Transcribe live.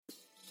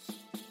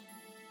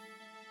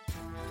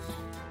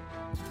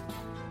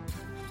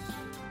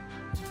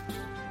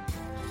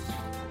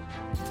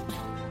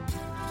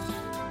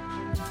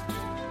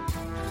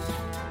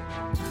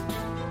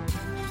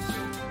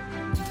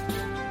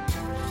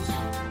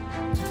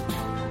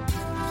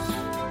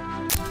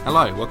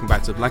Hello, welcome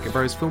back to Blanket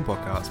Bros Film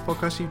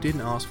Podcast you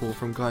didn't ask for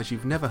from guys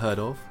you've never heard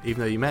of,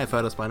 even though you may have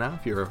heard us by now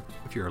if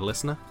you're a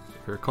listener,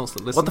 if you're a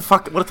constant listener.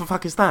 What the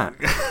fuck is that?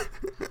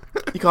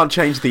 You can't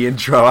change the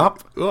intro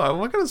up. Oh,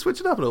 we're going to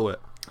switch it up a little bit.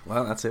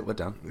 Well, that's it, we're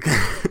done.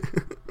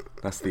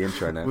 That's the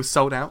intro now. We're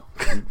sold out.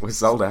 We're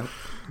sold out.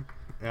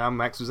 Yeah, I'm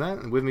Max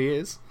Wazant, and with me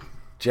is...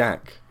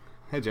 Jack.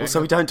 Hey, Jack. Well,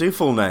 so we don't do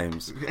full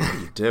names. What are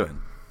you doing?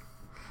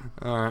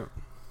 Alright.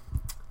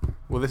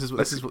 Well, this is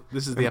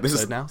the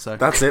episode now, so...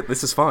 That's it,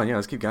 this is fine, yeah,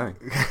 let's keep going.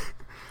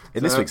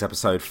 In this week's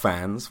episode,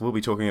 fans, we'll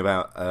be talking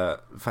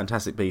about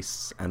Fantastic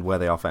Beasts and where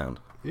they are found.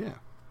 Yeah.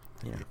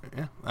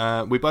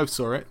 Yeah. We both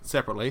saw it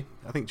separately.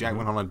 I think Jack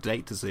went on a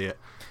date to see it.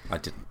 I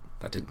didn't.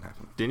 That didn't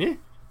happen. Didn't you?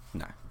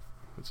 No.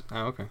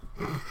 Oh, okay.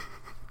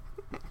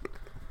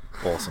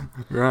 Awesome.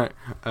 Right.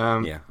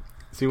 Yeah.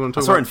 So you want to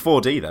I talk saw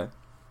about... it in 4D, though.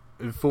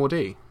 In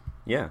 4D?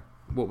 Yeah.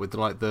 What, with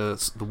the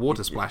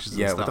water splashes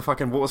and Yeah, stuff? with the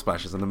fucking water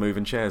splashes and the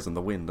moving chairs and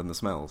the wind and the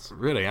smells.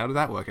 Really? How did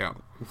that work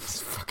out?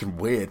 It's fucking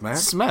weird, man.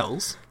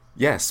 Smells?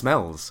 Yeah,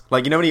 smells.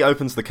 Like, you know when he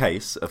opens the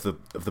case of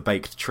the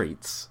baked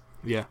treats?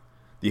 Yeah.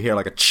 You hear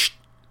like a ch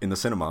in the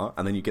cinema,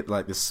 and then you get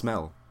like this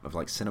smell of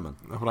like cinnamon.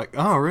 I'm like,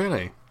 oh,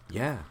 really?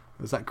 Yeah.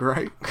 Is that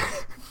great?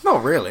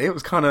 Not really. It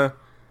was kind of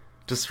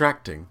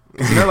distracting.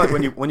 'Cause you know, like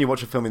when you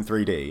watch a film in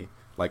 3D,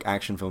 like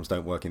action films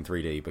don't work in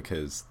 3D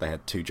because they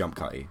had too jump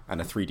cutty, and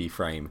a 3D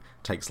frame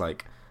takes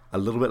like a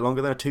little bit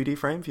longer than a 2D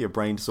frame for your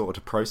brain sort of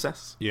to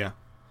process. Yeah.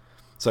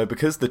 So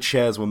because the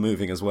chairs were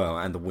moving as well,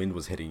 and the wind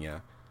was hitting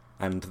you,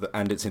 and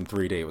it's in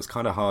 3D, it was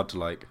kind of hard to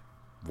like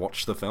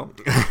watch the film,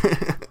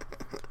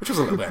 which was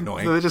a little bit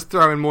annoying. So they're just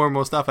throwing more and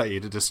more stuff at you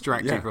to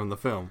distract Yeah. you from the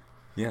film.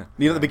 Yeah.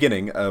 You know, at the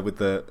beginning with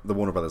the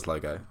Warner Brothers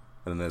logo, and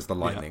then there's the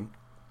lightning.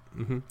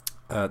 Yeah.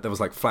 Mm-hmm. There was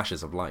like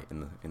flashes of light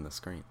in the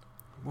screen.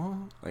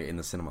 What? Like in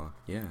the cinema,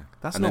 yeah.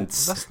 That's and not. then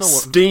That's not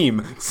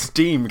what.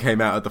 Steam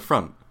came out at the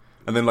front,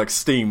 and then like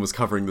steam was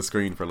covering the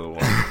screen for a little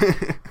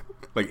while,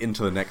 like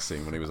into the next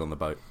scene when he was on the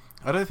boat.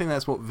 I don't think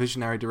that's what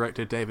visionary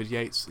director David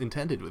Yates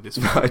intended with this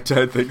film. I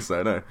don't think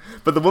so, no.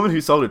 But the woman who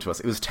sold it to us,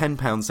 it was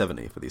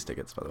 £10.70 for these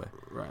tickets, by the way,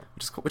 Right.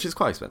 which is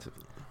quite expensive.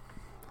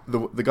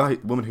 The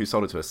woman who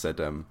sold it to us said,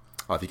 "Oh,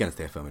 if you're going to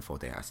see a film in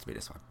 4D, it has to be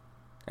this one.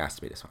 It has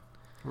to be this one."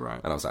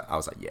 Right. And I was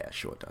like, yeah,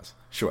 sure it does.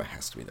 Sure, it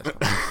has to be this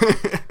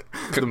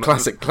one.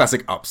 classic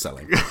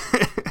upselling.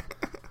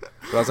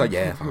 But I was like,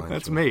 yeah, fine.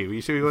 That's sure. me.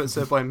 You sure you weren't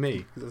said by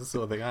me? Because that's the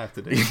sort of thing I have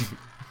to do.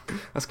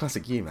 That's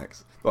classic you,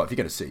 Max. Well, if you're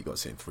going to see it, you've got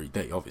to see it in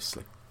 3D,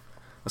 obviously.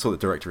 That's what the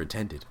director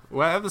intended.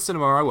 Well, at the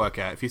cinema I work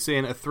at, if you're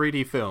seeing a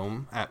 3D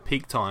film at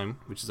peak time,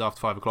 which is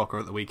after 5 o'clock or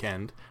at the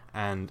weekend,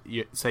 and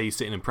say you're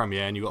sitting in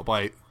premiere and you've got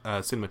to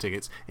buy cinema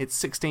tickets,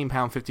 it's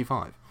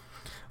 £16.55.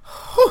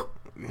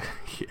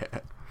 Yeah.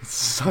 It's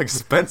so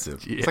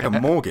expensive. Yeah. It's like a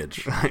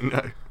mortgage. I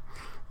know.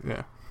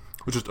 Yeah.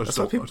 I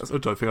don't think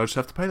I just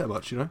have to pay that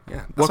much, you know?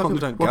 Yeah. Why That's why people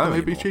don't go Why can't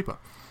it be anymore. cheaper?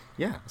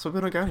 Yeah, that's why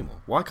people don't go anymore.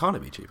 Why can't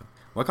it be cheaper?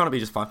 Why can't it be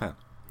just £5?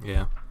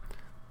 Yeah.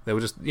 They were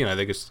just,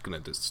 they're just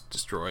going to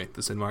destroy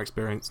the cinema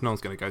experience. No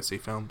one's going to go see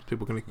films.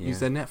 People are going to use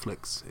their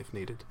Netflix if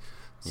needed.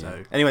 So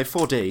Yeah. Anyway,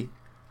 4D,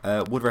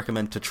 would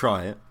recommend to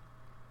try it.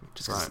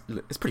 Just 'cause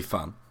Right. it's pretty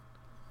fun.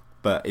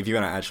 But if you're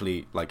going to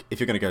actually, like,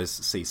 if you're going to go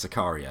see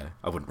Sicario,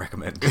 I wouldn't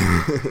recommend it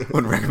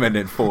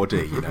in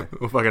 4D, you know.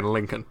 or fucking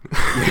Lincoln.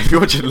 Yeah, if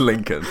you're watching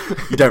Lincoln,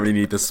 you don't really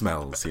need the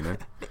smells, you know.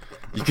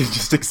 You can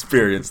just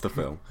experience the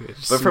film. Yeah,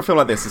 But for a film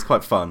like this, it's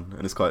quite fun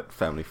and it's quite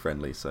family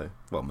friendly. So,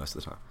 well, most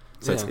of the time.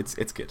 So Yeah.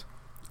 it's good.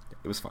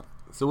 It was fun.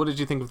 So what did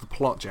you think of the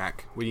plot,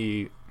 Jack? What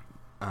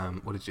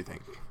did you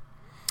think?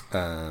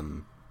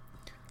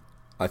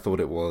 I thought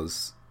it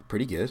was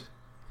pretty good.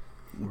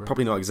 Right.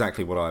 Probably not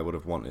exactly what I would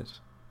have wanted.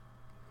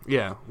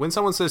 Yeah, when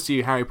someone says to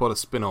you Harry Potter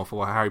spin-off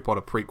or Harry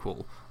Potter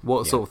prequel,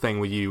 what sort of thing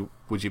would you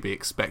be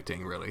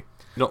expecting, really?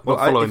 Not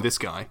following this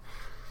guy.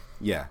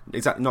 Yeah,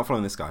 exactly. Not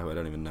following this guy who I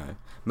don't even know.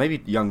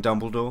 Maybe young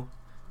Dumbledore.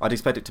 I'd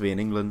expect it to be in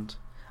England,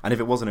 and if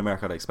it was in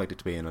America, I'd expect it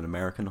to be in an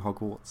American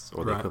Hogwarts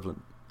or the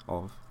equivalent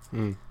of.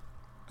 Mm.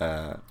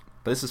 But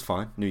this is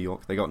fine. New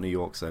York. They got New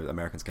York, so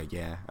Americans go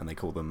yeah, and they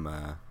call them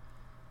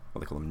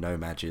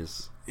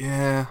no-mages.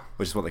 Yeah.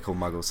 Which is what they call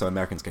Muggles. So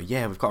Americans go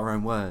yeah, we've got our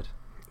own word.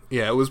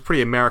 Yeah, it was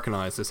pretty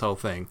Americanized, this whole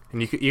thing,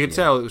 and you could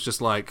tell it was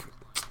just like.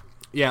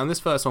 Yeah, on this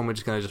first one, we're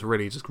just going to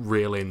really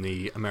reel in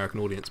the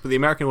American audience. But the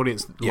American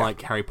audience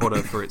like Harry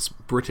Potter for its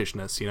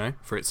Britishness, you know,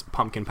 for its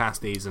pumpkin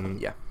pasties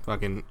and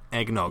fucking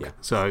eggnog. Yeah.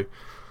 So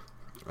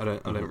I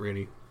don't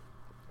really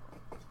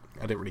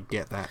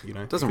get that, you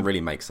know. It doesn't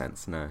really make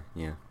sense, no.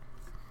 Yeah.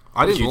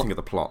 What did you think of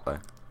the plot, though?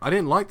 I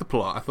didn't like the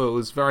plot. I thought it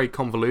was very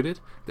convoluted.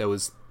 There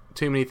was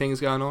too many things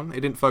going on.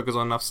 It didn't focus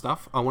on enough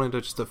stuff. I wanted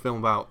just a film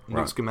about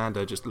Newt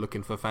Scamander just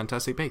looking for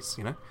Fantastic Beasts,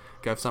 you know?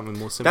 Go for something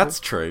more simple. That's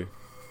true.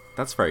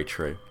 That's very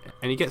true.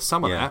 And you get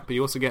some of that, but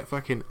you also get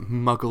fucking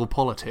Muggle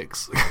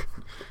politics.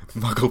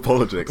 Muggle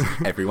politics,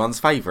 everyone's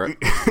favourite.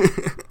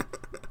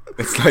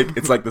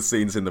 It's like the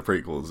scenes in the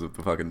prequels of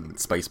the fucking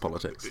space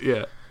politics.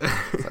 Yeah.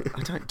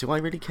 Like, do I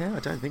really care? I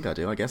don't think I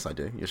do. I guess I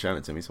do. You're showing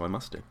it to me, so I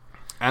must do.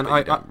 And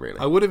really.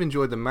 I would have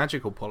enjoyed the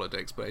magical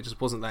politics, but it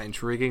just wasn't that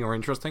intriguing or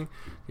interesting,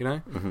 you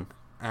know? Mm-hmm.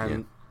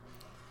 And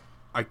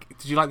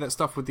did you like that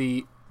stuff with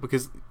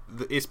because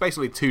it's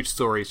basically two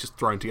stories just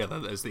thrown together.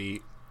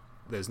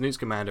 There's Newt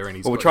Scamander and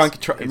he's. Well, try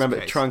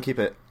and keep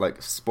it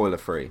like spoiler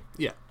free.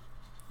 Yeah,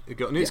 you've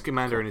got Newt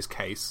Scamander in his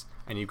case,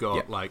 and you've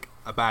got like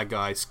a bad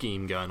guy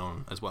scheme going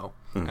on as well.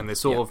 And they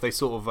sort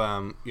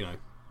of you know,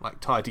 like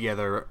tie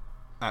together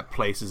at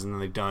places, and then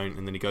they don't,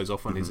 and then he goes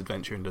off on his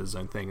adventure and does his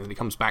own thing, and then he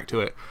comes back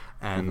to it,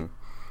 and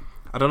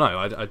I don't know,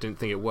 I didn't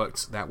think it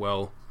worked that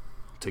well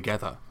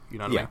together. You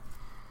know what I mean?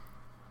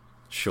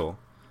 Sure.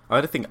 I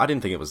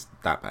didn't think it was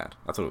that bad.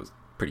 I thought it was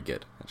pretty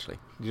good, actually.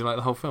 Did you like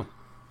the whole film?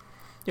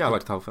 Yeah, I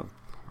liked the whole film.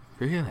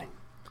 Really?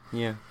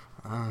 Yeah.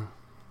 I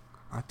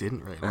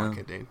didn't really like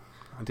it, dude.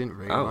 I didn't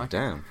really like it. Oh,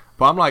 damn.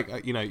 But I'm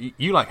like, you know,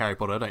 you like Harry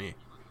Potter, don't you?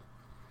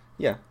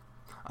 Yeah.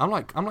 I'm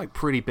like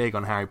pretty big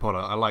on Harry Potter.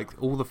 I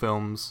like all the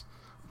films,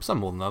 some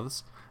more than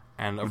others,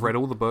 and I've read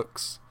all the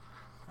books.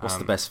 What's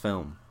the best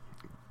film?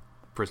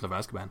 Prisoner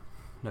of Azkaban,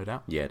 no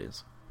doubt. Yeah, it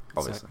is.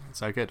 Obviously.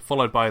 So good.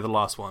 Followed by the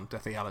last one,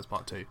 Deathly Hallows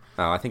Part 2.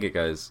 Oh, I think it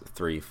goes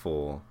 3,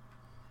 4,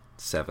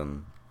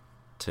 7,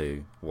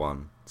 2,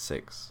 1,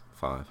 6,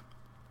 5.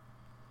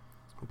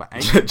 What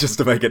about 8? Just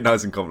to make it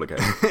nice and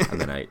complicated. And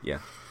then 8, yeah.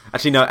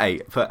 Actually, no,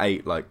 8. Put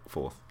 8 like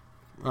 4th.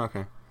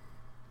 Okay.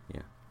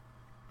 Yeah.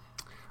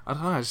 I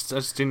don't know. I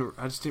just didn't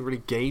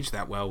really gauge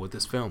that well with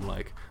this film.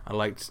 Like, I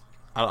liked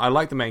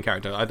the main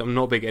character. I'm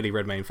not a big Eddie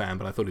Redmayne fan,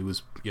 but I thought he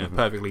was, you know,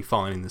 perfectly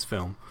fine in this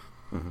film.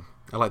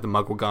 I like the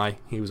Muggle guy.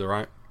 He was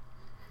alright.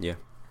 Yeah.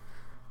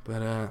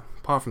 But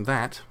apart from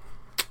that,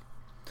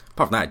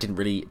 it didn't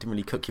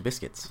really cook your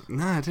biscuits.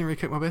 No, I didn't really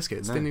cook my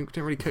biscuits. No. Didn't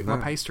really cook my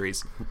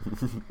pastries.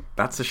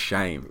 That's a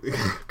shame,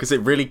 because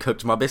it really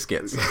cooked my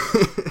biscuits.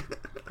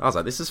 I was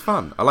like, this is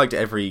fun. I liked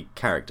every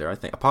character, I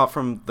think, apart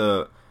from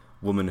the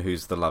woman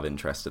who's the love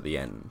interest at the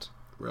end.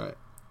 Right.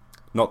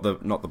 Not the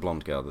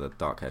blonde girl, the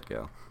dark-haired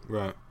girl.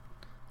 Right.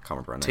 Can't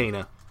remember her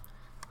name.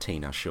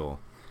 Tina, sure.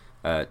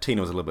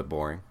 Tina was a little bit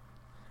boring.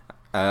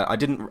 I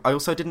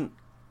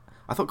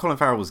thought Colin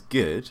Farrell was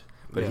good,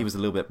 but he was a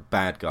little bit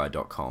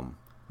badguy.com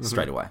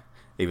straight away.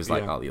 He was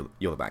like, oh,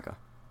 you're the bad guy.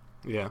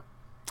 Yeah.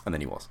 And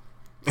then he was.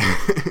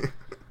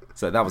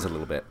 So that was a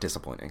little bit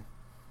disappointing.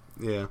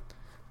 Yeah.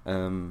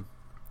 I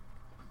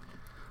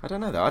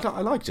don't know though.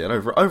 I liked it.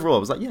 Overall, I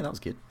was like, yeah, that was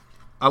good.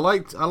 I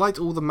liked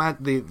all the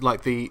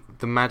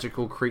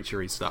magical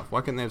creaturey stuff. Why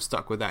couldn't they have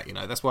stuck with that? You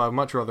know, that's why I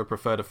much rather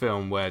preferred a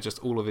film where just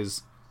all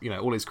his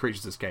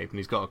creatures escape and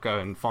he's got to go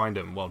and find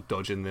them while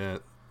dodging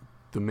the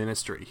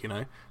Ministry. You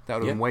know, that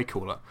would have been way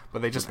cooler.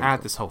 But they just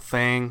add this whole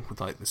thing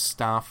with like this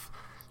stuff,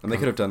 and they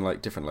could have done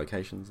like different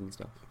locations and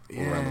stuff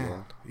all around the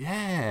world.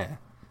 Yeah.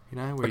 You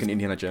know, like an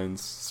Indiana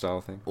Jones style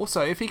thing.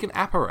 Also, if he can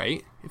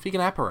apparate,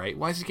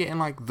 why is he getting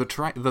like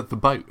the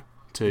boat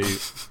to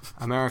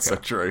America? So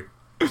true.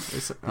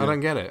 I don't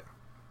get it.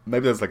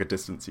 Maybe there's like a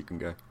distance you can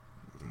go.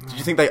 Did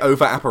you think they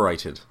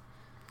over-apparated?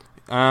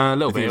 A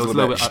little bit. It was a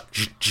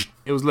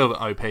little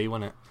bit OP,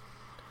 wasn't it?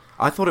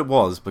 I thought it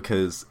was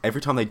because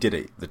every time they did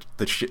it,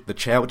 the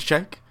chair would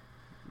shake.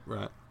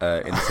 Right.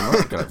 In the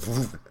cinema, go like,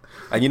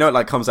 and you know it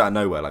like comes out of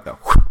nowhere like that,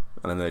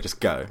 and then they just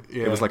go.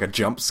 Yeah. It was like a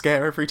jump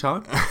scare every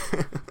time.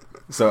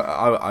 So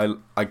I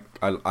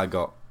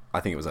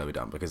think it was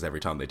overdone because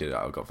every time they did it,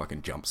 I got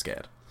fucking jump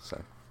scared.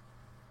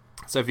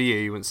 So for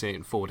you wouldn't see it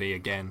in 4D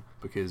again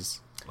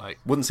because like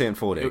wouldn't see it in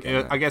 4D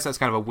again. I guess that's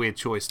kind of a weird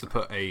choice to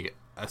put a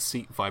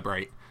seat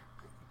vibrate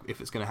if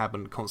it's going to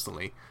happen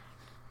constantly.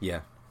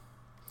 Yeah.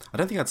 I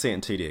don't think I'd see it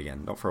in 2D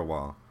again, not for a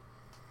while.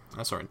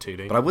 I saw it in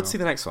 2D. But I would see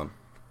the next one.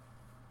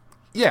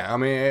 Yeah, I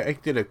mean,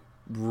 it did a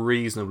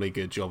reasonably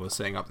good job of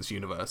setting up this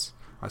universe,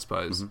 I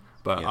suppose.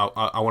 But yeah.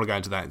 I want to go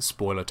into that in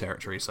spoiler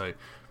territory, so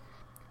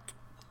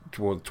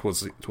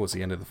towards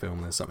the end of the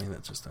film, there's something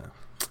that's just...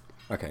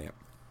 Okay, yeah.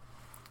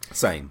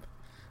 Same.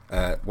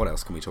 What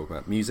else can we talk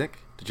about? Music?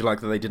 Did you like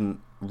that they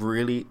didn't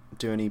really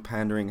do any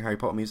pandering Harry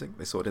Potter music?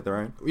 They sort of did their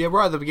own? Yeah,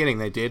 right at the beginning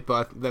they did,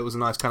 but that was a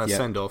nice kind of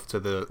send-off to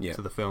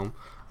the film.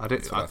 I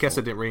guess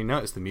I didn't really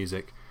notice the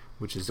music,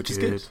 which is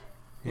good.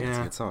 Yeah, it's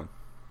a good sign.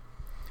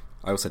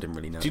 I also didn't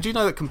really know. Did you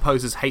know that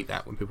composers hate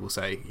that when people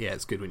say, yeah,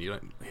 it's good when you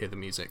don't hear the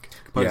music?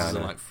 Composers are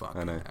like, fuck.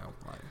 I know.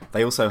 Like,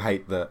 they also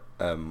hate that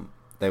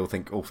they all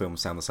think all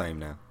films sound the same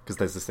now, because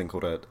there's this thing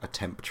called a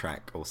temp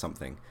track or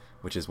something,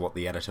 which is what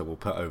the editor will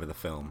put over the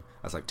film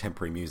as like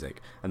temporary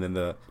music, and then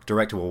the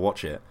director will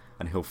watch it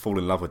and he'll fall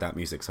in love with that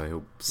music, so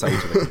he'll say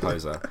to the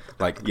composer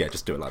like, yeah,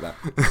 just do it like that.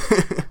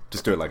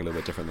 Just do it like a little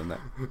bit different than that.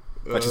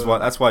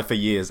 That's why for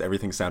years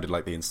everything sounded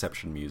like the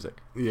Inception music.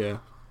 Yeah.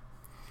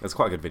 There's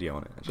quite a good video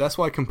on it, actually. That's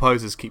why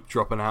composers keep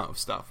dropping out of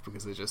stuff,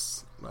 because they're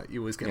just like,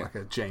 you always get like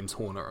a James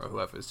Horner or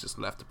whoever's just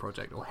left the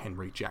project, or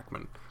Henry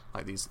Jackman,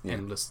 like these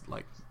endless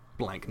like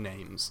blank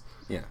names.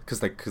 Yeah, because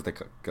they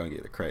go and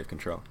get the creative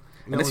control.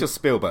 Unless you're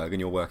Spielberg and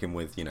you're working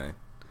with, you know,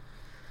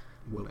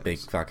 Williams. Big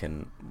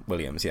fucking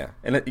Williams, yeah.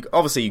 And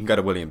obviously you can go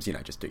to Williams, you know,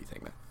 just do your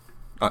thing, man.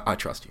 I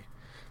trust you.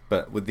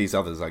 But with these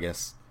others, I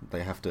guess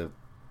they have to...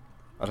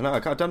 I don't know. I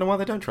don't know why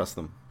they don't trust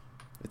them.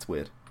 It's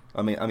weird.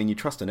 I mean, you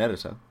trust an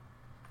editor.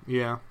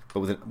 Yeah.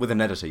 But with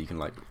an editor, you can,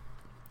 like,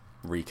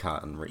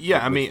 recut and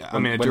I mean,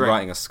 when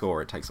writing a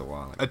score, it takes a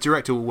while. A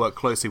director will work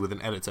closely with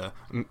an editor.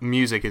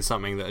 Music is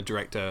something that a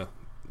director,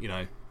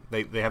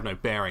 they have no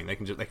bearing. They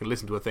can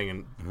listen to a thing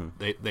and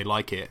they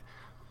like it,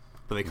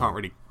 but they can't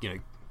really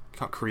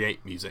can't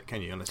create music,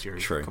 can you? Unless you're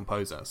a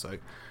composer. So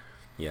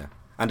yeah,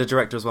 and a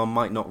director as well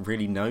might not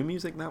really know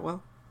music that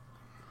well.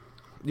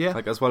 Yeah,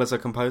 like as well as a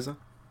composer,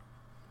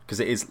 because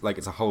it is like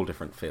it's a whole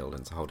different field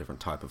and it's a whole different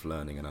type of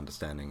learning and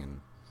understanding and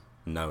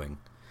knowing.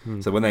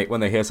 So when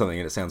they hear something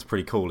and it sounds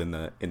pretty cool in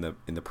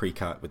the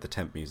pre-cut with the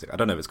temp music, I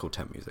don't know if it's called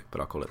temp music,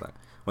 but I'll call it that.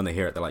 When they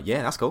hear it, they're like,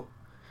 "Yeah, that's cool,"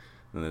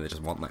 and then they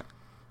just want that.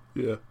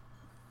 Yeah,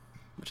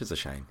 which is a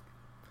shame.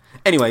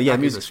 Anyway, yeah,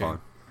 music's fine.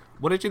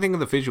 What did you think of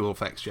the visual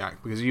effects,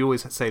 Jack? Because you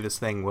always say this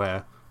thing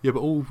where, yeah,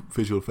 but all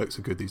visual effects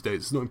are good these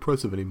days. It's not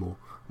impressive anymore.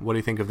 What do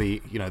you think of the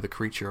the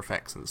creature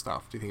effects and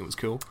stuff? Do you think it was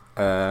cool?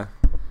 I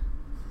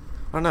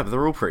don't know, but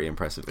they're all pretty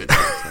impressive.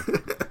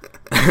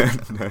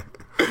 No.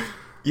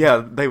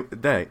 Yeah,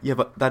 yeah,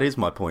 but that is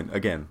my point.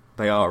 Again,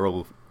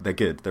 they're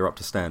good. They're up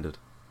to standard.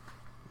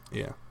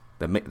 Yeah,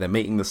 they're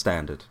meeting the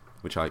standard,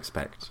 which I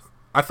expect.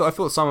 I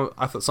thought some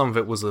of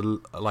it was a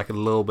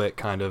little bit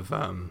kind of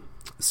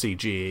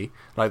CGE,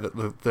 like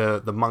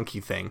the monkey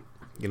thing,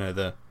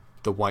 the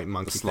white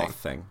monkey sloth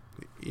thing.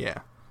 Yeah,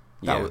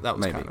 that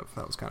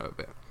was kind of a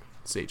bit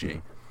CG.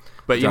 Mm.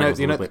 But you know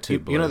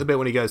the bit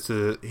when he goes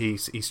to he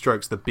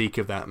strokes the beak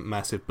of that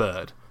massive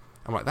bird.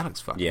 I'm like, that looks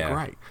fucking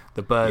great.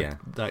 The bird,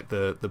 like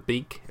the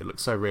beak, it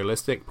looks so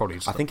realistic. Probably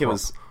just I think it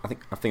was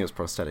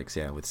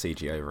prosthetics, with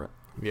CG over it.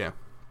 Yeah,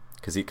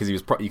 because he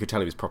was you could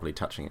tell he was properly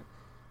touching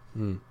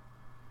it,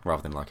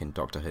 rather than like in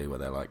Doctor Who where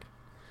they're like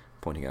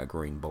pointing at a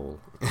green ball.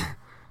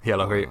 Yeah,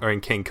 like or in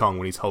King Kong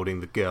when he's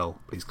holding the girl,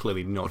 but he's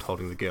clearly not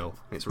holding the girl.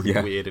 It's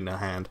really weird in her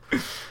hand.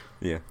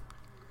 Yeah.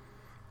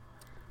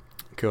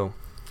 Cool.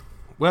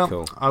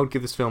 Well, I would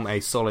give this film a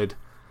solid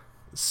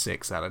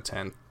 6 out of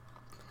 10.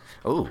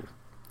 Oh.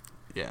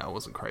 Yeah, I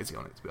wasn't crazy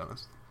on it, to be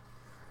honest.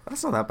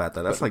 That's not that bad,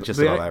 though. That's just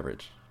above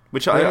average.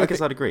 Which I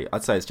guess I'd agree.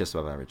 I'd say it's just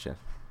above average, yeah.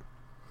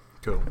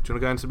 Cool. Do you want to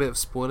go into a bit of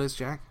spoilers,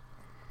 Jack?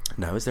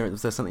 No, was there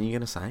something you're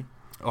going to say?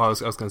 Oh, I was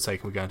going to say,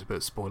 can we go into a bit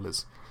of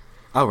spoilers?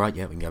 Oh, right,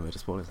 yeah, we can go into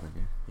spoilers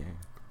then, yeah.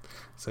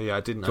 So, yeah,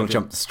 I didn't... Do you want to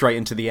jump straight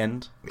into the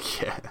end?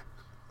 Yeah.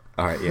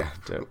 Alright, yeah,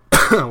 do it.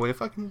 Well, if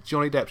fucking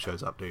Johnny Depp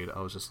shows up, dude,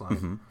 I was just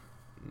like, no.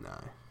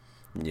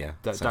 Yeah.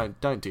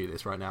 Don't do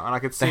this right now. And I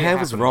could see the hair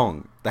was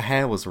wrong. The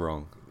hair was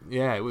wrong.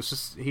 Yeah, it was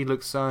just he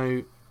looked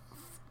so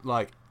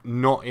like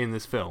not in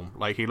this film.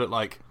 Like he looked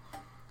like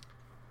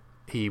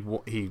he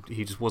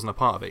just wasn't a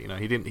part of it.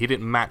 He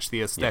didn't match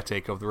the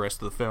aesthetic of the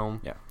rest of the film.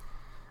 Yeah,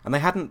 and they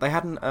hadn't.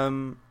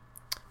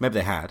 Maybe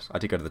they had. I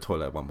did go to the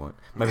toilet at one point.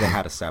 Maybe they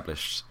had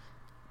established.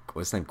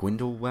 What's his name?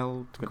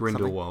 Grindelwald.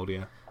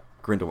 Yeah.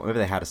 Grindelwald. Maybe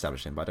they had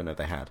established him, but I don't know if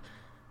they had.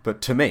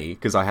 But to me,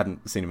 because I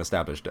hadn't seen him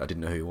established, I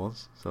didn't know who he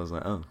was. So I was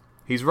like, oh.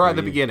 He's right at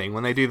the beginning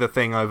when they do the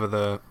thing over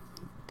the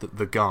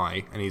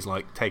guy, and he's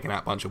like taking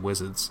out a bunch of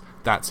wizards.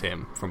 That's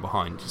him from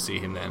behind. You see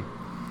him then,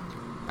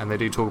 and they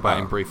do talk about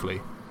him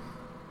briefly.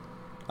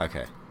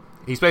 Okay,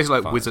 he's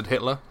basically like Wizard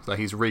Hitler. So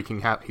he's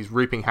reaping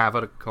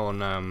havoc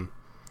on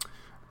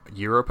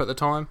Europe at the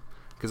time,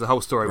 because the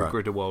whole story with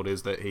Grindelwald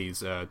is that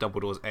he's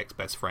Dumbledore's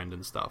ex-best friend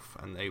and stuff,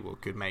 and they were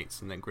good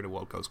mates. And then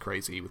Grindelwald goes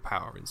crazy with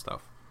power and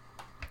stuff.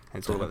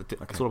 And it's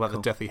all about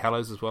the Deathly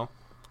Hallows as well.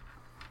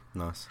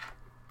 Nice.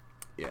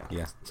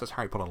 Yeah. So it's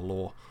Harry Potter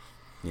lore.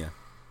 Yeah.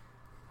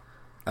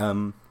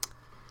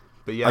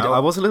 But yeah, I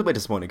was a little bit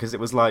disappointed because it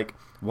was like,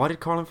 why did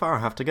Colin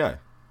Farrell have to go?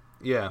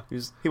 Yeah,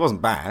 he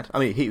wasn't bad. I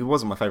mean, he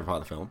wasn't my favourite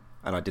part of the film,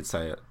 and I did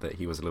say that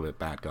he was a little bit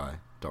bad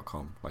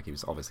guy.com. Like he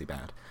was obviously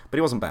bad, but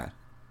he wasn't bad.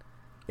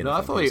 No,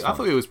 I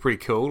thought he was pretty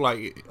cool.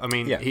 Like, I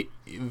mean,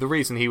 the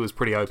reason he was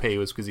pretty OP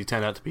was because he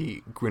turned out to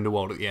be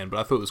Grindelwald at the end. But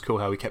I thought it was cool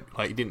how he kept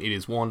he didn't eat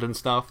his wand and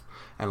stuff,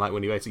 and like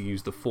when he basically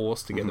used the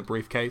Force to get the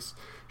briefcase,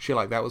 shit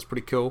like that was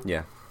pretty cool.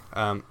 Yeah.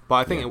 But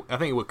I think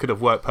it could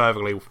have worked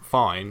perfectly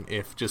fine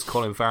if just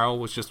Colin Farrell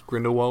was just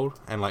Grindelwald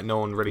and like no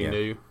one really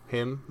knew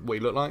him, what he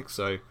looked like.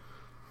 So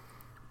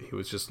he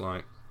was just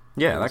like,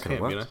 that could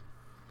have worked.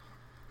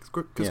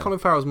 Because Colin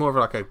Farrell's more of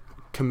like a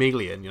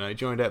chameleon,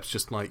 Johnny Depp's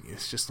just like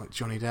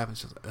Johnny Depp.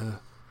 It's just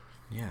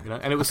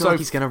and it was like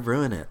he's gonna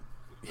ruin it.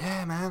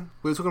 Yeah, man.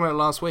 We were talking about it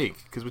last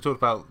week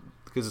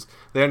because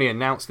they only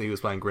announced that he was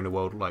playing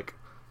Grindelwald like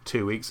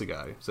 2 weeks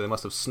ago, so they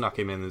must have snuck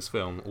him in this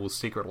film all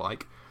secret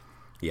like.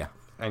 Yeah.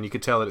 And you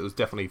could tell that it was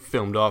definitely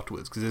filmed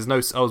afterwards because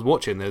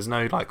there's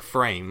no like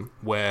frame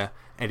where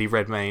Eddie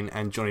Redmayne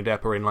and Johnny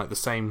Depp are in like the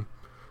same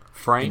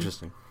frame.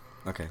 Interesting.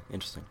 Okay,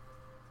 interesting.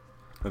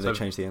 Maybe they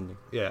changed the ending.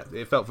 Yeah,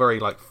 it felt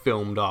very like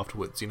filmed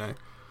afterwards,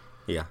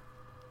 Yeah.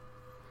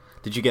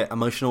 Did you get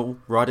emotional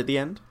right at the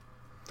end?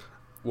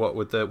 What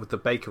with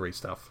the bakery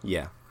stuff?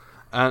 Yeah.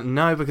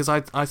 No, because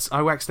I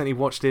accidentally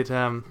watched it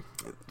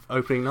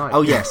opening night.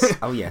 Oh yes,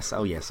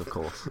 of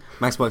course.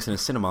 Max works in a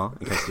cinema,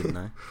 in case you didn't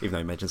know, even though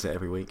he mentions it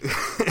every week.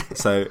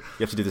 So you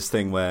have to do this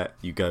thing where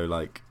you go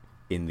like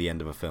in the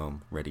end of a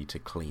film, ready to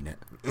clean it.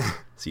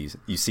 So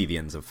you see the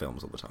ends of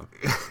films all the time.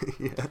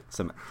 Yeah.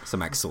 So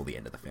Max saw the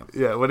end of the film.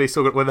 Yeah, when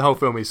the whole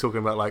film he's talking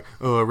about like,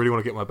 oh, I really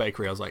want to get my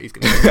bakery. I was like, he's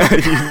gonna get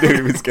it. You knew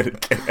he was gonna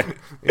get it.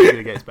 He's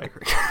gonna get his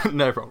bakery.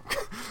 No problem.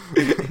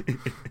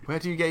 Where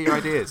do you get your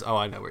ideas? Oh,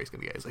 I know where he's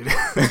gonna get his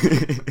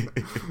ideas.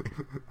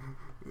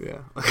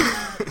 Yeah.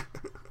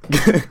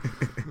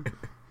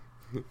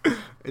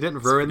 It didn't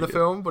ruin the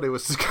film, but it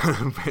was just kind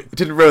of a bit... It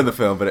didn't ruin the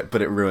film,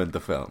 but it ruined the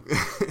film. Yeah,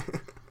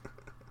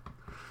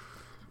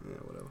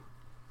 whatever.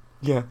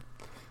 Yeah.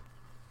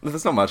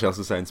 There's not much else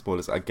to say in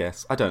spoilers, I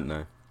guess. I don't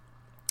know.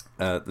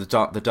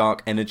 The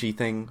dark energy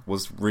thing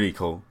was really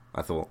cool,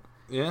 I thought.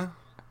 Yeah?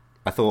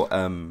 I thought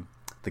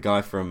the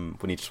guy from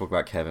We Need to Talk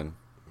About Kevin...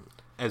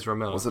 Ezra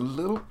Miller. was a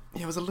little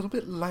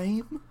bit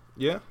lame.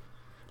 Yeah?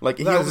 Like,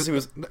 he was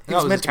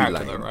meant to be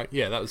lame. Though, right?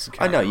 Yeah, that was the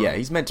I character. know, yeah,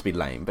 he's meant to be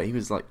lame, but he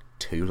was, like,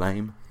 too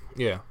lame.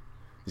 Yeah.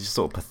 He's just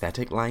sort of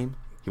pathetic lame.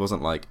 He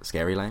wasn't, like,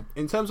 scary lame.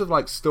 In terms of,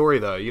 like, story,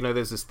 though, you know,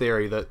 there's this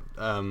theory that...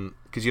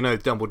 Because, you know,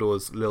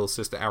 Dumbledore's little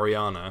sister,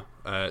 Ariana,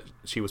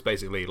 she was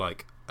basically,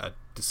 like, a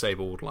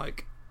disabled,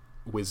 like,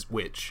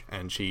 witch,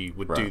 and she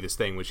would do this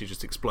thing where she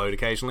just explode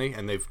occasionally,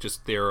 and they've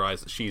just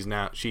theorized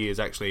that she is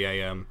actually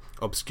a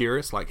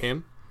Obscurus, like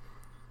him.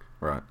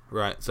 Right,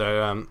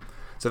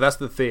 so that's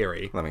the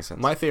theory. That makes sense.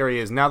 My theory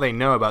is, now they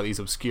know about these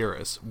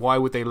Obscurus, why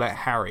would they let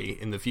Harry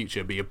in the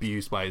future be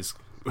abused by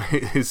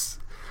his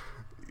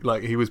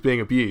like, he was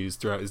being abused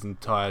throughout his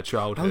entire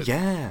childhood. Oh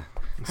yeah,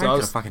 So Harry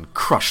could have fucking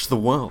crushed the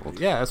world.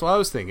 Yeah, that's what I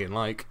was thinking.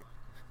 Like,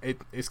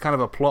 it's kind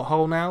of a plot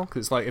hole now,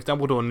 because like, if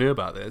Dumbledore knew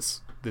about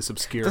this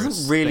Obscurus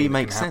doesn't really thing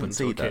make that can happen sense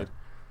to a either. kid.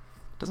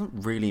 Doesn't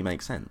really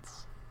make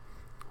sense.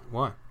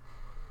 Why?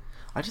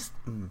 I just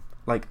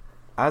like,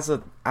 as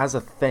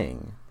a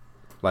thing,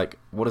 like,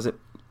 what is it?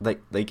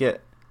 They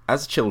get,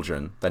 as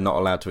children, they're not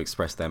allowed to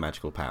express their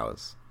magical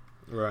powers.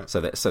 Right.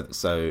 So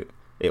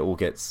it all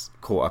gets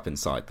caught up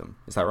inside them.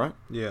 Is that right?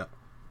 Yeah.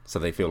 So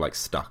they feel like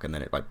stuck, and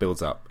then it like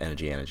builds up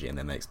energy, and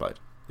then they explode.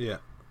 Yeah.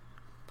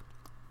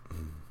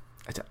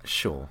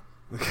 Sure,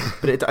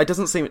 but it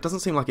doesn't seem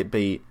like it'd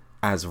be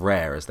as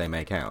rare as they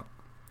make out.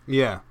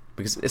 Yeah.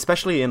 Because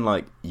especially in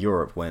like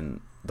Europe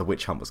when the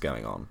witch hunt was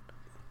going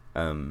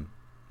on,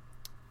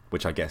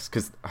 which I guess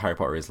because Harry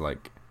Potter is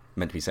like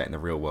meant to be set in the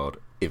real world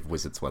if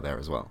wizards were there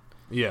as well.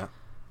 Yeah.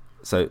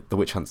 So the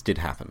witch hunts did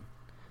happen.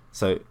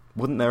 So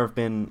wouldn't there have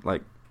been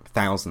like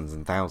thousands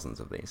and thousands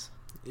of these?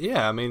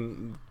 Yeah, I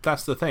mean,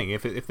 that's the thing.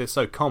 If they're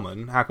so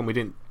common, how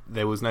come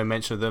there was no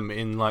mention of them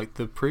in like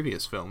the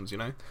previous films, you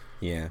know?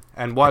 Yeah.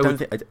 And why I don't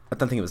think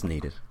it was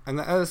needed. And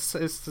that's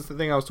it's the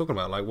thing I was talking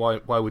about. Like,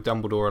 why would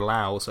Dumbledore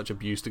allow such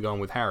abuse to go on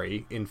with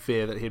Harry in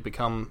fear that he'd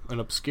become an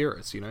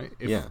Obscurus, you know?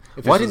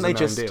 If Why didn't they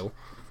just... Deal.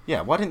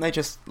 Yeah, why didn't they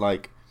just,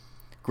 like...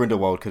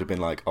 Grindelwald could have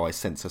been like, oh, I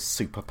sense a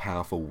super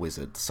powerful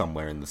wizard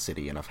somewhere in the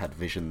city, and I've had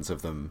visions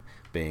of them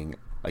being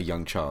a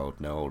young child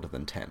no older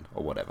than 10,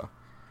 or whatever.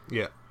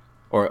 Yeah.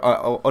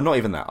 Or not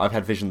even that. I've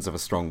had visions of a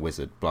strong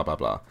wizard, blah, blah,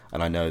 blah,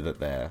 and I know that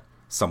they're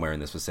somewhere in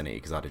this vicinity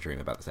because I had a dream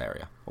about this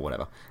area, or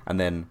whatever. And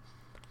then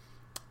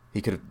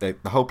he could have,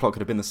 the whole plot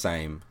could have been the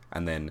same,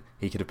 and then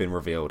he could have been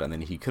revealed, and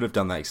then he could have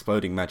done that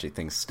exploding magic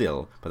thing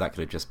still, but that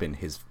could have just been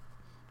his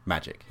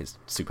magic, his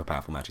super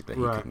powerful magic that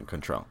he couldn't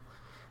control.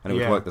 And it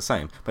would work the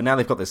same. But now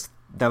they've got this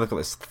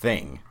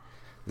thing,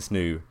 this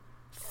new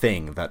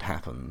thing that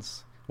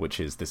happens, which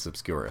is this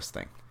Obscurus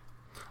thing.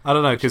 I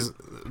don't know, because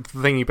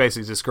the thing you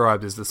basically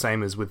described is the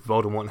same as with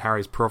Voldemort and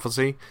Harry's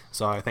prophecy,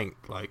 so I think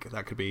like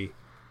that could be...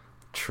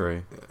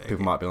 True.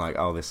 People might be like,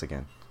 oh, this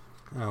again.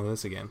 Oh,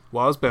 this again.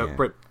 Well, I was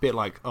a bit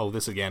like, oh,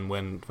 this again,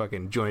 when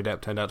fucking Johnny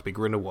Depp turned out to be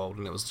Grindelwald,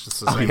 and it was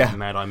just the same as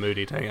Mad-Eye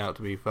Moody turning out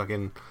to be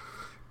fucking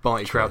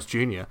Barty Crouch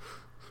Jr.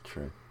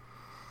 True.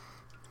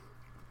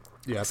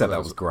 Yeah, except that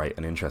was great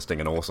and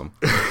interesting and awesome.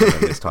 And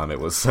this time it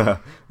was so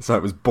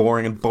it was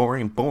boring and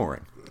boring and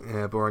boring.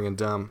 Yeah, boring and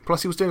dumb.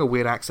 Plus, he was doing a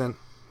weird accent,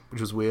 which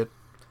was weird.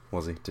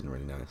 Was he? Didn't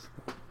really notice.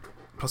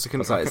 Plus, he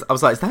couldn't. I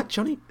was like, is that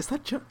Johnny? Is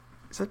that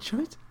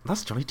Johnny?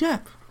 That's Johnny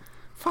Depp.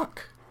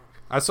 Fuck.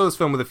 I saw this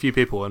film with a few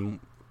people, and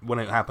when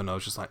it happened, I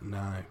was just like,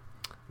 no,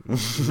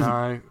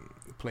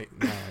 please,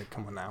 no,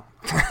 come on now,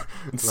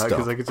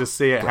 because I could just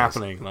see it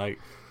happening. Like,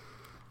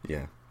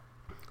 yeah.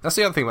 That's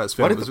the other thing about this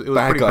film. Why did the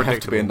bad guy have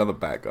to be another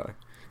bad guy?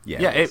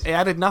 Yeah, it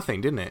added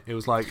nothing, didn't it? It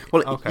was like,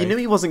 well, okay. You knew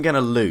he wasn't going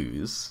to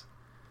lose.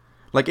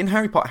 Like in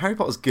Harry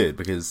Potter's good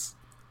because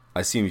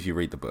I assume if you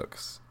read the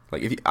books,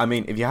 like if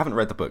you haven't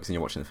read the books and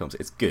you're watching the films,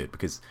 it's good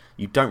because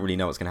you don't really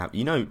know what's going to happen.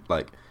 You know,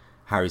 like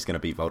Harry's going to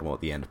beat Voldemort at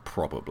the end,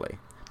 probably.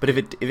 But if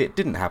it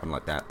didn't happen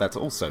like that, that's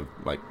also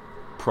like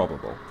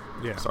probable.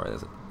 Yeah. Sorry,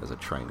 there's a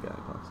train going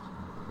past.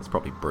 It's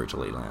probably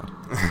brutally loud.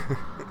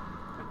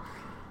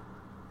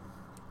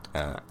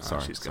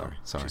 Sorry. And she's gone.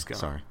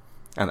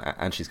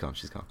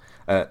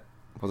 What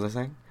was I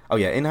saying? Oh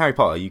yeah, in Harry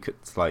Potter, you could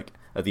like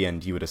at the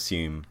end you would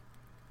assume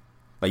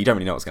like you don't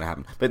really know what's going to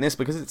happen. But in this,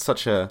 because it's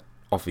such a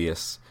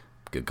obvious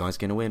good guy's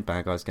going to win,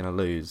 bad guy's going to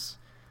lose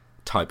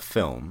type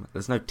film,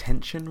 there's no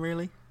tension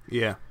really.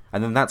 Yeah.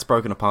 And then that's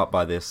broken apart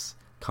by this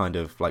kind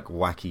of like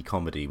wacky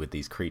comedy with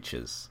these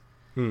creatures.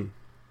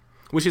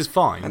 Which is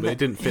fine, And but then- it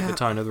didn't fit the yeah.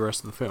 tone of the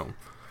rest of the film.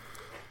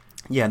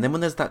 Yeah, and then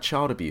when there's that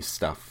child abuse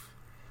stuff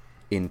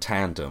in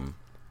tandem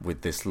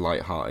with this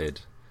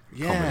light-hearted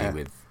comedy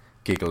with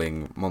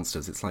giggling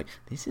monsters, it's like,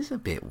 this is a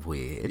bit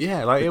weird.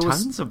 Yeah, like, the it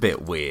was- tone's a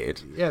bit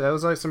weird. Yeah, there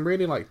was like some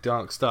really like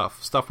dark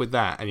stuff with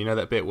that, and you know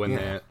that bit when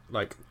Yeah.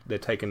 they're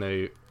taking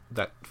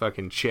that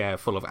fucking chair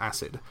full of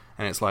acid,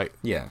 and it's like,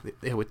 Yeah.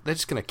 they're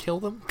just gonna kill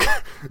them.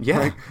 Yeah,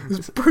 Like,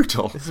 it's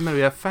brutal. this is meant to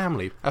be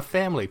a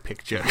family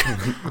picture.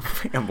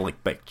 Family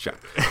picture.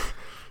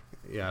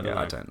 Yeah,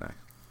 I don't know.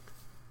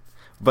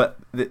 But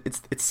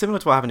it's similar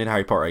to what happened in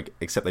Harry Potter,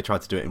 except they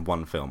tried to do it in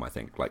one film, I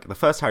think. Like, the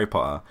first Harry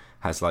Potter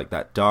has, like,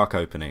 that dark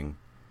opening.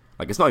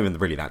 Like, it's not even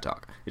really that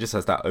dark. It just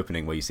has that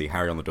opening where you see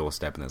Harry on the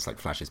doorstep and there's, like,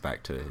 flashes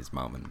back to his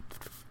mum and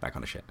that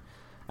kind of shit.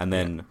 And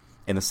then,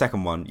 in the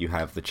second one, you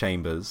have the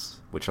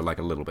chambers, which are, like,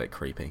 a little bit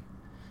creepy.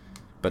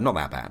 But not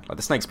that bad. Like,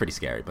 the snake's pretty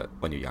scary, but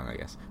when you're young, I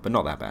guess. But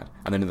not that bad.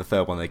 And then in the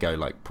third one, they go,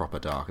 like, proper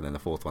dark. And then the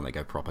fourth one, they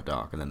go proper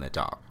dark. And then they're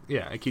dark.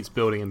 Yeah, it keeps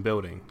building and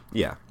building.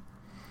 Yeah.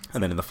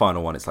 And then in the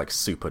final one, it's like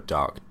super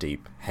dark,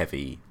 deep,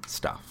 heavy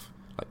stuff,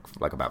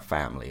 like about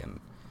family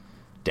and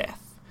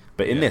death.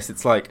 But in this,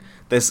 it's like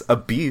there's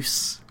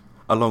abuse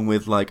along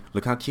with like,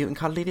 look how cute and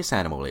cuddly this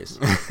animal is.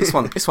 This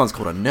one's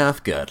called a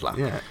nerf girdler.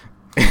 Yeah.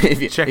 if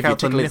you Check out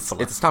the tickle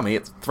nipple. its tummy,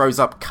 it throws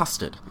up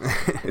custard.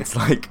 It's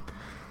like,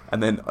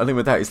 and then I think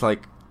with that, it's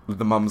like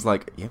the mum's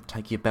like, "Yep,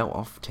 take your belt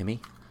off, Timmy."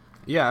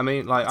 Yeah, I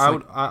mean, like,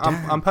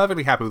 I'm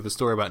perfectly happy with the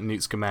story about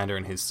Newt Scamander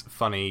and his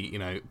funny,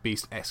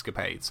 beast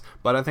escapades.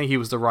 But I don't think he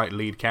was the right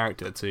lead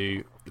character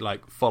to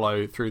like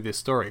follow through this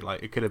story.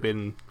 Like, it could have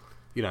been,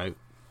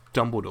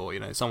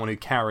 Dumbledore. Someone who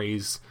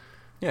carries,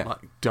 like,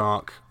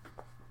 dark,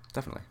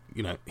 Definitely.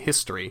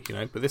 history.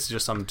 But this is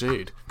just some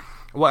dude.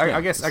 Well,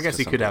 I guess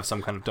he could have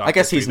some kind of dark. I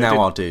guess he's history, but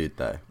now our dude,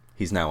 though.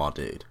 He's now our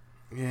dude.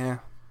 Yeah,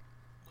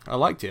 I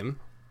liked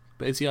him,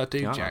 but is he our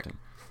dude, Yeah, I Jack? liked him.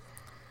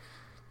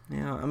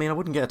 Yeah, I mean, I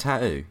wouldn't get a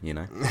tattoo, Did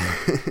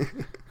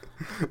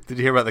you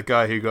hear about the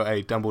guy who got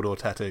a Dumbledore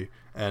tattoo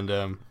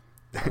and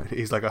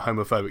he's like a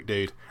homophobic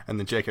dude, and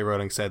then J.K.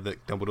 Rowling said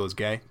that Dumbledore's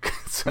gay?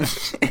 So-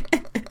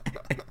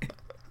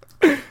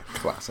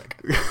 Classic.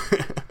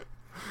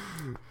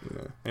 and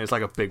it's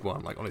like a big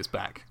one, like on his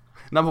back.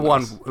 Number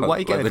one, why are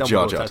you getting the a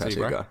Jar Dumbledore Jar tattoo, tattoo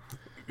bro? guy.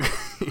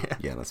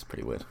 Yeah, that's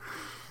pretty weird.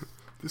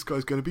 This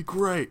guy's gonna be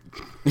great.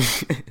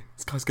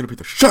 This guy's gonna be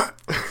the shit.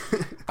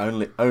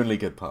 only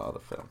good part of the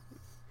film.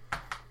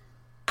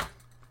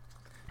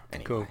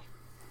 Anyway,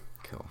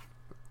 cool.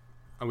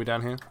 Are we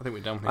done here? I think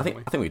we're done here. I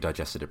think we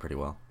digested it pretty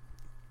well.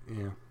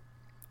 Yeah.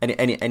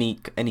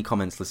 Any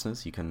comments,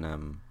 listeners? You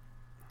can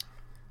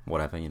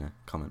whatever,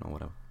 comment or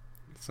whatever.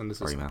 Send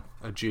us Or email.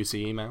 a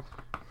juicy email.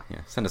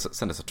 Yeah, send us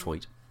a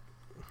tweet.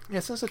 Yeah,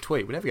 send us a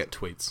tweet. We never get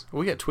tweets. All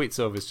we get tweets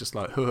of is just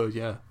like, oh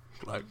yeah,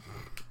 like.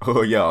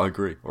 Oh yeah, I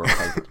agree. Or a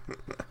favourite.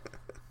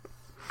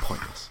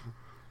 Pointless.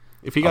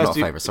 If you guys not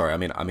do, a favourite. Sorry, I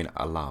mean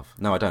a love.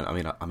 No, I don't.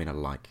 I mean a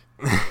like.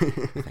 I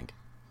think.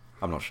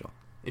 I'm not sure.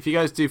 if you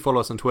guys do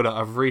follow us on Twitter,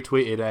 I've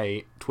retweeted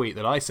a tweet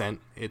that I sent.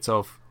 It's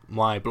of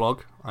my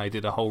blog. I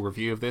did a whole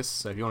review of this,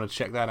 so if you want to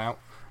check that out,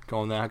 go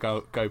on there.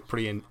 Go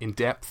pretty in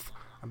depth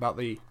about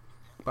the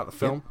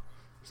film. Yep.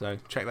 So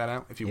check that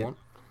out if you Yep. want.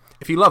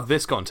 If you love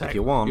this content, If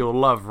you want. you'll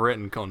love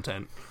written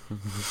content.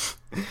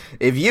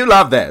 If you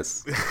love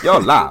this,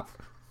 you'll love.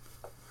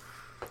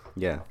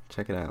 Yeah,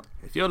 check it out.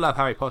 If you love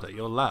Harry Potter,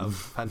 you'll love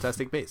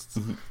Fantastic Beasts.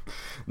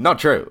 Not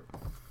true.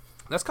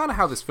 That's kind of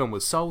how this film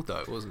was sold,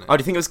 though, wasn't it? Oh,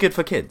 do you think it was good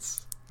for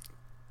kids?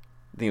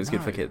 I think it was good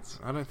No, for kids.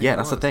 I don't think Yeah, it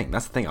that's the was. thing.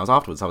 That's the thing. I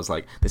was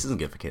like, this isn't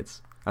good for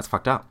kids. That's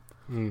fucked up.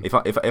 Mm.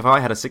 If I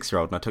had a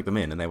 6-year-old and I took them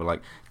in and they were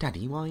like,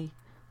 Daddy, why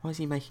is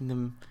he making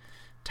them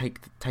take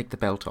the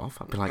belt off?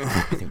 I'd be like,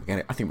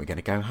 I think we're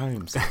gonna go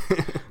home. So,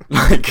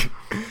 like,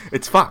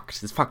 it's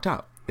fucked. It's fucked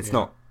up. It's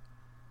not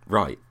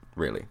right,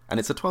 really. And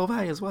it's a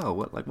 12A as well.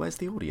 Where's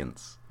the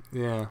audience?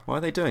 Yeah. Why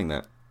are they doing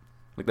that?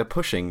 Like, they're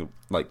pushing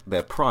like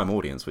their prime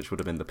audience, which would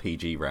have been the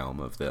PG realm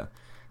of the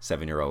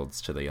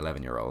 7-year-olds to the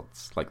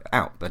 11-year-olds. Like,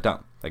 out. They're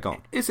done. They're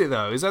gone. Is it,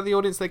 though? Is that the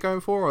audience they're going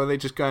for, or are they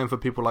just going for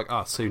people like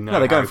us who know No,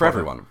 they're going Harry for Potter?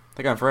 everyone.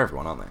 They're going for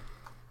everyone, aren't they?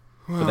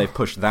 But they've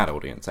pushed that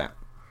audience out.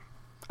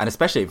 And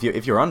especially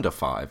if you're under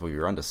 5 or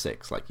you're under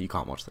 6, like, you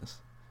can't watch this.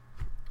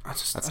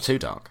 That's too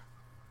dark.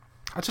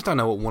 I just don't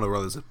know what Warner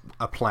Brothers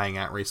are playing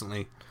at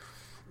recently.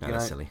 No, You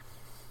that's know? silly.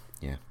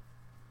 Yeah.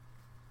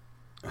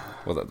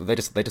 Well, they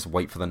just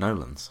wait for the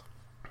Nolans.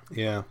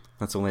 Yeah.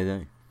 That's all they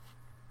do.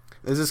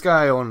 There's this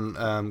guy on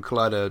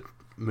Collider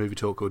Movie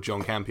Talk called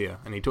John Campier,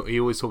 and he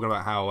always talking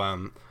about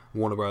how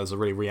Warner Brothers are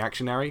really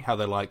reactionary, how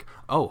they're like,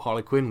 oh,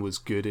 Harley Quinn was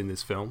good in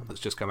this film that's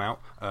just come out,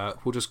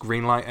 we'll just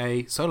greenlight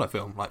a solo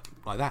film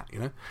like that,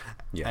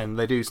 Yeah. And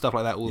they do stuff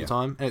like that all the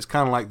time, and it's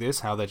kind of like this,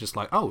 how they're just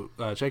like, oh,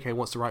 JK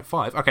wants to write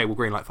 5, okay, we'll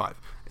greenlight 5.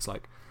 It's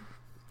like,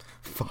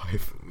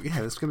 5. yeah,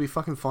 there's going to be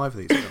fucking 5 of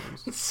these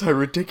films. It's so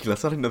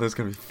ridiculous. I didn't know there was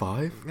going to be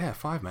 5. Yeah,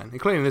 5, man,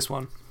 including this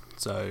one.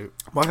 So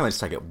Why can't they just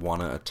take it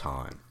one at a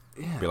time?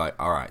 yeah, Be like,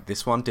 alright,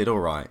 this one did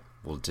alright,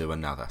 we'll do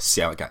another.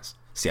 See how it goes.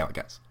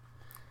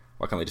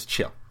 Why can't they just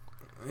chill?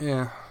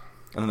 yeah.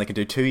 And then they can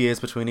do 2 years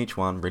between each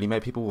one, really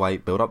make people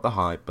wait, build up the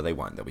hype, but they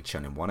won't. They'll be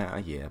churning one out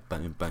a year.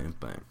 Boom, boom,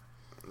 boom.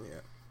 Yeah.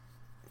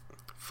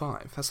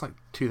 5. That's like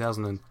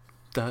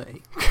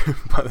 2030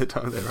 by the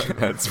time they're over.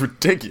 That's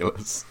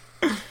ridiculous.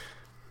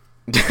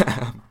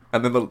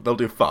 And then they'll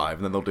do 5,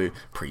 and then they'll do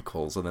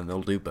prequels, and then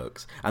they'll do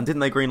books. And didn't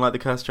they greenlight The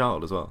Cursed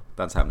Child as well?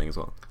 That's happening as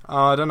well.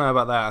 I don't know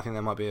about that. I think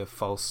that might be a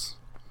false...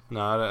 No,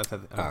 I don't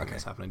think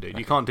that's happening, dude. Okay.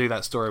 You can't do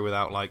that story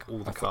without like all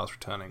the cast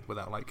returning,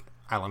 without like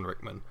Alan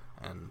Rickman,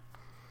 and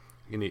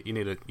you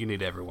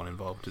need everyone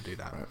involved to do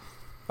that. Right.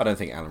 I don't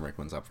think Alan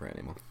Rickman's up for it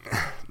anymore.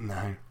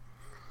 No.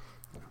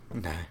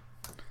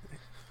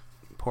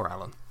 Poor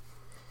Alan.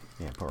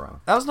 Yeah, poor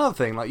Alan. That was another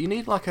thing. Like, you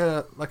need like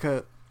a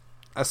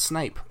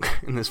Snape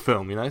in this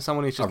film. You know,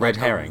 someone who's just a red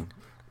herring.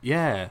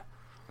 Yeah.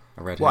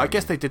 A red. Well, herring. I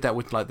guess they did that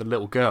with like the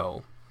little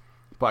girl,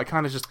 but I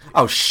kind of just.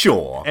 Oh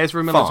sure.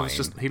 Ezra Miller was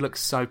just. He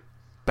looks so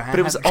bad. But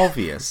it was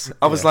obvious.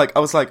 I was like,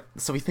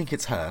 so we think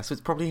it's her, so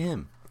it's probably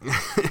him.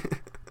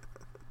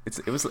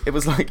 It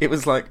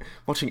was like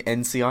watching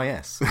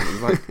NCIS.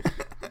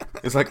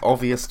 It was like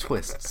obvious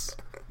twists.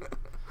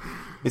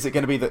 Is it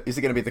going to be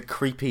the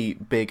creepy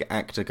big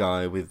actor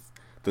guy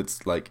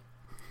that's like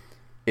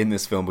in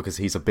this film because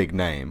he's a big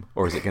name,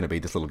 or is it going to be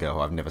this little girl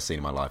who I've never seen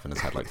in my life and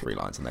has had like 3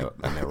 lines and they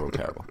were all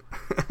terrible?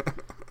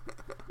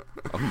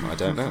 I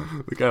don't know.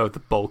 We go with the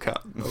bowl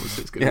cut.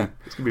 Obviously, it's gonna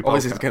be bowl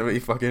obviously, it's going to be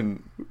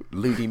fucking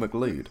Ludi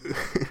McLude.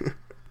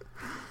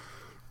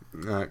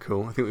 All right,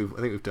 cool. I think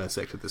we've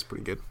dissected this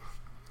pretty good.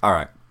 All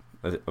right,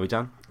 are we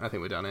done? I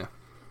think we're done here.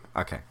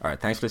 Okay. All right.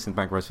 Thanks for listening to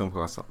Bank Rose Film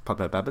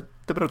Podcast.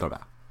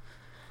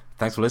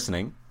 Thanks for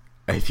listening.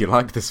 If you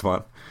like this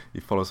one,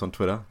 you follow us on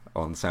Twitter,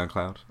 on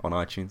SoundCloud, on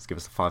iTunes. Give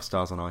us 5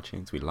 stars on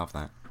iTunes. We love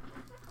that.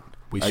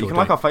 You can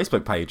like our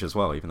Facebook page as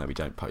well, even though we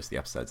don't post the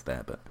episodes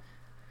there, but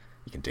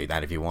you can do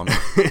that if you want.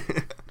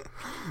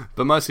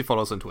 But mostly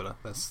follow us on Twitter.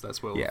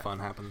 That's where all the fun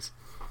happens.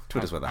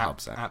 Twitter's where the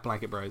hub's at. At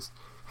Blanket Bros.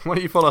 Why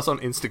don't you follow us on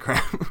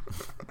Instagram?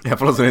 Yeah,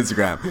 follow us on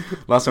Instagram.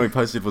 Last time we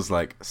posted was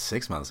like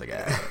 6 months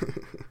ago.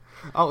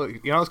 Oh, you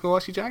know what I was going to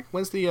ask you, Jack?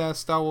 When's the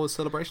Star Wars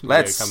Celebration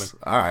video coming?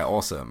 All right,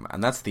 awesome.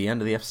 And that's the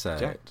end of the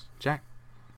episode. Jack.